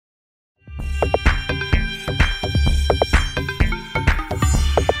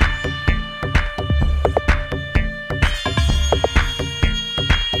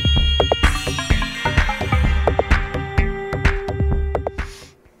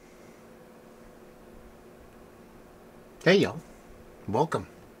Hey y'all, welcome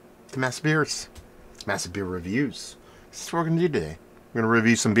to Massive Beers, Massive Beer Reviews. This is what we're going to do today. We're going to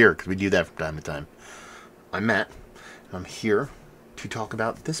review some beer because we do that from time to time. I'm Matt, and I'm here to talk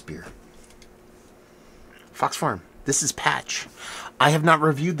about this beer. Fox Farm. This is Patch. I have not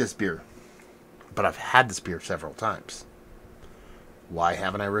reviewed this beer, but I've had this beer several times. Why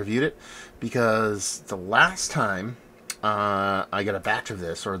haven't I reviewed it? Because the last time I got a batch of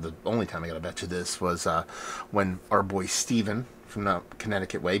this, or the only time I got a batch of this, was when our boy Steven from the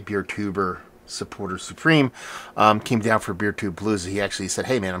Connecticut Way, Beer Tuber Supporter Supreme, came down for Beer Tube Blues. He actually said,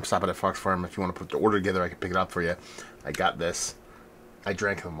 "Hey man, I'm stopping at Fox Farm. If you want to put the order together, I can pick it up for you." I got this. I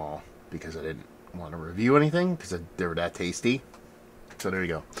drank them all because I didn't want to review anything because they were that tasty. So there you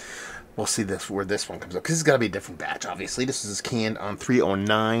go. We'll see where this one comes up, because it's got to be a different batch, obviously. This is canned on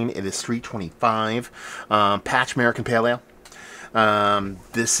 309. It is 325. Patch American Pale Ale.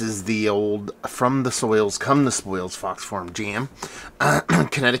 This is the old From the Soils Come the Spoils Fox Farm Jam.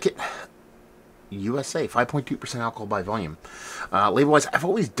 Connecticut, USA. 5.2% alcohol by volume. Label-wise, I've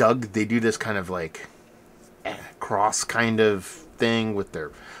always dug they do this kind of like cross kind of thing with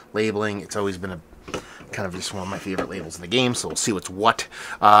their labeling. It's always been a kind of just one of my favorite labels in the game, so we'll see what's what.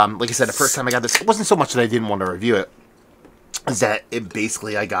 Like I said, the first time I got this, it wasn't so much that I didn't want to review it, is that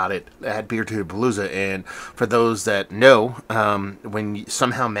I got it at Beer Tube Palooza. And for those that know, when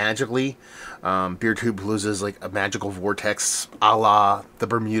somehow magically, Beer Tube Palooza is like a magical vortex a la the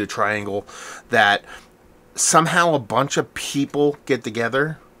Bermuda Triangle, that somehow a bunch of people get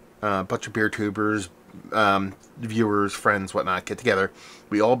together, a bunch of beer tubers, viewers, friends, whatnot, get together.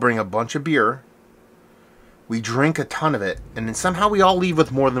 We all bring a bunch of beer. We drink a ton of it, and then somehow we all leave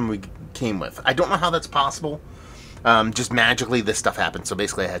with more than we came with. I don't know how that's possible. Just magically, this stuff happened. So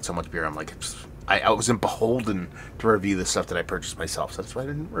basically, I had so much beer, I'm like, I wasn't beholden to review the stuff that I purchased myself. So that's why I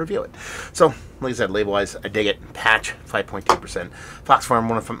didn't review it. So, like I said, label-wise, I dig it. Patch, 5.2%. Fox Farm,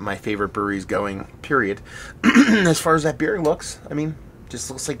 one of my favorite breweries going, period. As far as that beer looks, I mean, just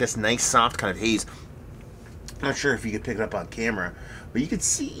looks like this nice, soft kind of haze. I'm not sure if you could pick it up on camera, but you could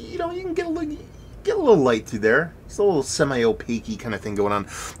see, you can get a little light through there. It's a little semi-opaque kind of thing going on.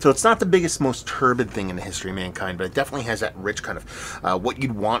 So it's not the biggest, most turbid thing in the history of mankind, but it definitely has that rich kind of what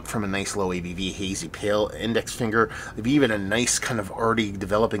you'd want from a nice low ABV hazy pale index finger. Maybe even a nice kind of already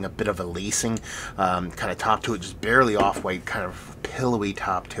developing a bit of a lacing kind of top to it, just barely off-white, kind of pillowy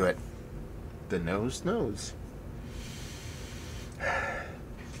top to it. The nose.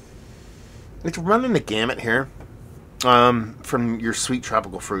 It's running the gamut here, from your sweet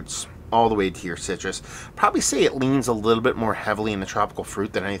tropical fruits all the way to your citrus. Probably say it leans a little bit more heavily in the tropical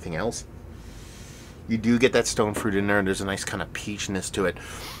fruit than anything else. You do get that stone fruit in there, and there's a nice kind of peachiness to it.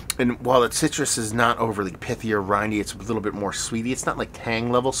 And while the citrus is not overly pithy or rindy, it's a little bit more sweety. It's not like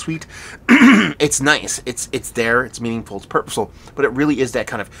tang level sweet. It's nice. It's there. It's meaningful. It's purposeful. But it really is that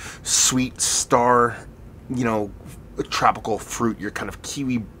kind of sweet star, tropical fruit. Your kind of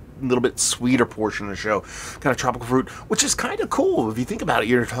kiwi, little bit sweeter portion of the show, kind of tropical fruit, which is kind of cool if you think about it.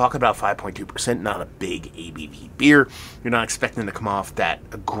 You're talking about 5.2%, not a big ABV beer. You're not expecting to come off that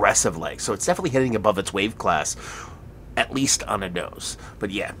aggressive leg, so it's definitely hitting above its wave class, at least on a nose. But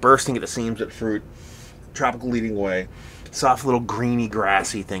yeah, bursting at the seams with fruit, tropical leading way, soft little greeny,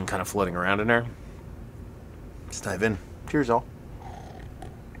 grassy thing kind of floating around in there. Let's dive in. Cheers, all.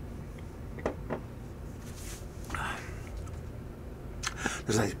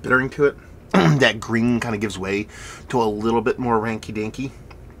 There's a nice bittering to it. That green kind of gives way to a little bit more ranky-dinky.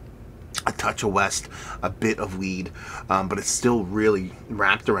 A touch of west, a bit of weed, but it's still really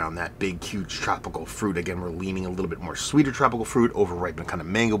wrapped around that big, huge tropical fruit. Again, we're leaning a little bit more sweeter tropical fruit, overripened kind of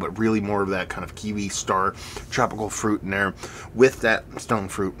mango, but really more of that kind of kiwi star tropical fruit in there with that stone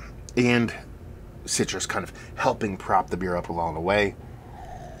fruit and citrus kind of helping prop the beer up along the way.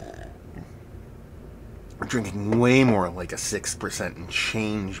 We're drinking way more like a 6% and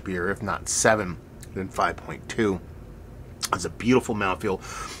change beer, if not 7, than 5.2. It's a beautiful mouthfeel.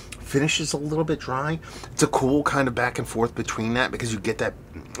 Finishes a little bit dry. It's a cool kind of back and forth between that, because you get that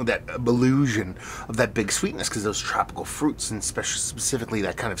illusion of that big sweetness, because those tropical fruits, and specifically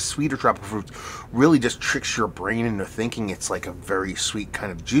that kind of sweeter tropical fruits, really just tricks your brain into thinking it's like a very sweet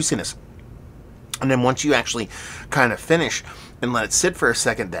kind of juiciness. And then once you actually kind of finish and let it sit for a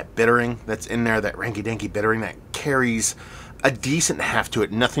second, that bittering that's in there, that ranky-dinky bittering, that carries a decent heft to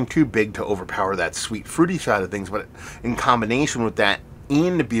it. Nothing too big to overpower that sweet fruity side of things, but in combination with that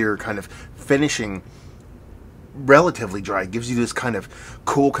and the beer kind of finishing relatively dry, gives you this kind of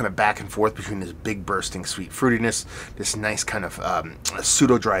cool kind of back and forth between this big bursting sweet fruitiness, this nice kind of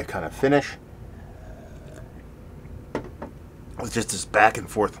pseudo-dry kind of finish. With just this back and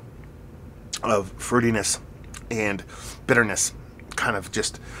forth of fruitiness and bitterness, kind of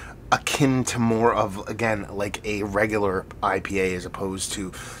just akin to more of, again, like a regular IPA as opposed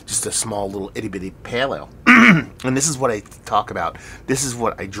to just a small little itty bitty pale ale. And this is what I talk about. This is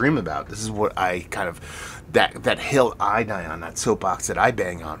what I dream about. This is what I kind of, that hill I die on, that soapbox that I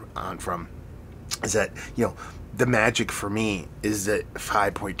bang on from, is that, you know, the magic for me is that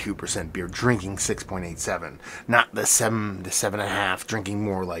 5.2% beer drinking 6.87, not the 7 to 7.5 drinking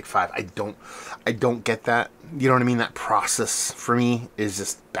more like 5. I don't get that. You know what I mean? That process for me is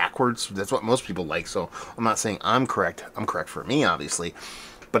just backwards. That's what most people like. So I'm not saying I'm correct. I'm correct for me, obviously,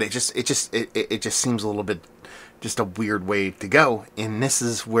 but it just seems a little bit just a weird way to go. And this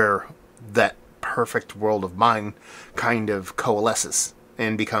is where that perfect world of mine kind of coalesces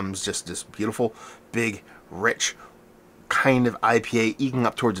and becomes just this beautiful, big, rich kind of IPA, eking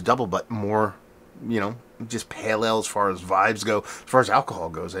up towards a double, but more, you know, just pale ale as far as vibes go, as far as alcohol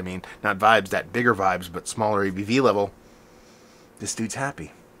goes. I mean, not vibes, that bigger vibes, but smaller ABV level. This dude's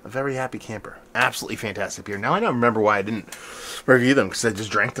happy. A very happy camper. Absolutely fantastic beer. Now I don't remember why I didn't review them, because I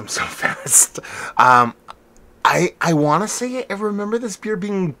just drank them so fast. I want to say I remember this beer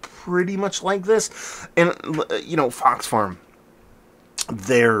being pretty much like this. And, you know, Fox Farm,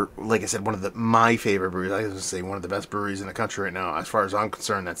 they're, like I said, one of my favorite breweries. I was going to say one of the best breweries in the country right now. As far as I'm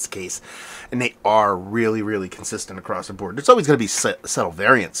concerned, that's the case. And they are really, really consistent across the board. There's always going to be subtle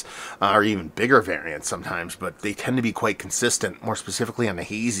variants, or even bigger variants sometimes, but they tend to be quite consistent, more specifically on the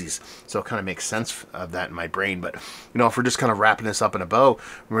hazies. So it kind of makes sense of that in my brain. But, you know, if we're just kind of wrapping this up in a bow,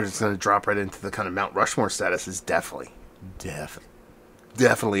 we're just going to drop right into the kind of Mount Rushmore status. Is definitely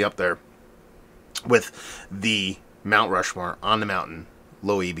up there with the Mount Rushmore on the mountain,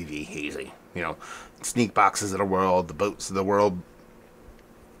 low ABV hazy. You know, Sneak Boxes of the world, the Boats of the world.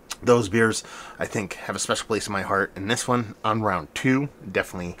 Those beers, I think, have a special place in my heart. And this one, on round 2,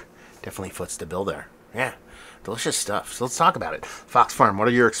 definitely foots the bill there. Yeah, delicious stuff. So let's talk about it. Fox Farm, what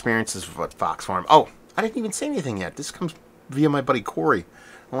are your experiences with Fox Farm? Oh, I didn't even say anything yet. This comes via my buddy Corey.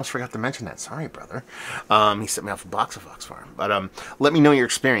 Almost forgot to mention that. Sorry, brother. He sent me off a box of Fox Farm. But let me know your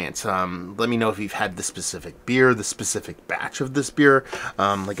experience. Let me know if you've had the specific beer, the specific batch of this beer.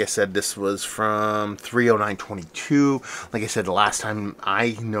 Like I said, this was from 30922. Like I said, the last time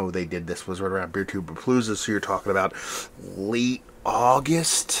I know they did this was right around Beer Tube Palooza. So you're talking about late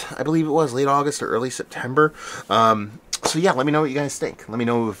August, I believe it was. Late August or early September. So yeah, let me know what you guys think. Let me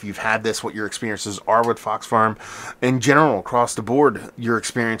know if you've had this, what your experiences are with Fox Farm. In general, across the board, your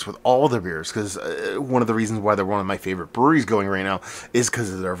experience with all the beers. Because one of the reasons why they're one of my favorite breweries going right now is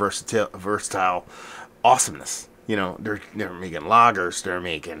because of their versatile awesomeness. You know, they're making lagers, they're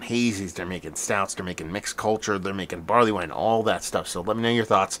making hazies, they're making stouts, they're making mixed culture, they're making barley wine, all that stuff. So let me know your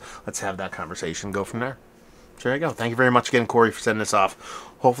thoughts. Let's have that conversation. Go from there. So there you go. Thank you very much again, Corey, for sending this off.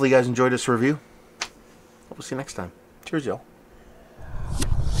 Hopefully you guys enjoyed this review. We'll see you next time. Cheers, y'all.